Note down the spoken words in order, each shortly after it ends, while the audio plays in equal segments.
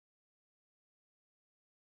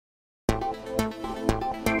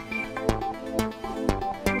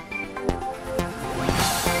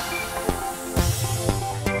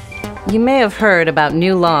You may have heard about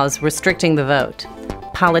new laws restricting the vote.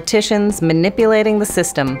 Politicians manipulating the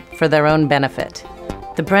system for their own benefit.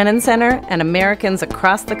 The Brennan Center and Americans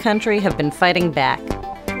across the country have been fighting back,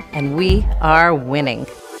 and we are winning.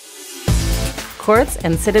 Courts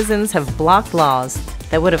and citizens have blocked laws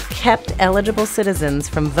that would have kept eligible citizens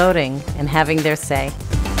from voting and having their say.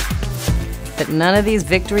 But none of these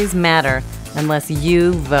victories matter unless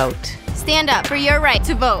you vote. Stand up for your right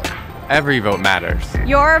to vote. Every vote matters.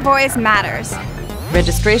 Your voice matters.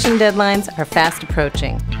 Registration deadlines are fast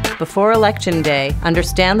approaching. Before Election Day,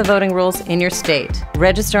 understand the voting rules in your state,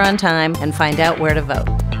 register on time, and find out where to vote.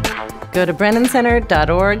 Go to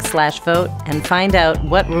brennancenter.org/vote and find out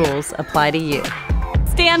what rules apply to you.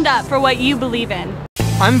 Stand up for what you believe in.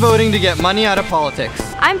 I'm voting to get money out of politics.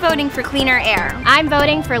 I'm voting for cleaner air. I'm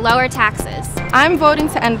voting for lower taxes. I'm voting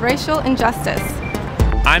to end racial injustice.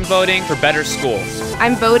 I'm voting for better schools.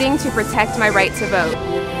 I'm voting to protect my right to vote.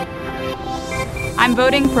 I'm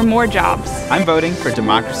voting for more jobs. I'm voting for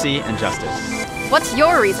democracy and justice. What's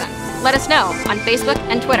your reason? Let us know on Facebook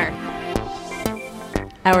and Twitter.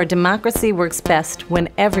 Our democracy works best when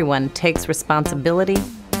everyone takes responsibility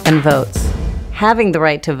and votes. Having the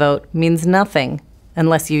right to vote means nothing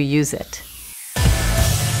unless you use it.